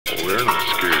they're not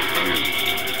scared of you.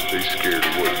 They scared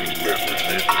of what you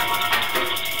represent.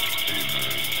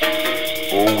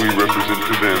 All we represent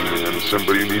to them, man, is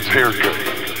somebody who needs a haircut.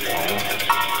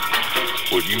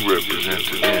 What you represent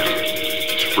to them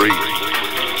is freedom.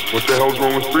 What the hell's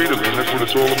wrong with freedom, man? That's what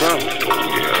it's all about.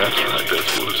 Oh, yeah, that's right.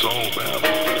 That's what it's all about.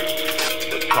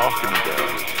 But talking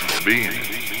about it and being it,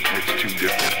 it's two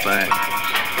different things.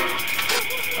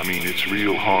 I mean, it's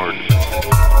real hard.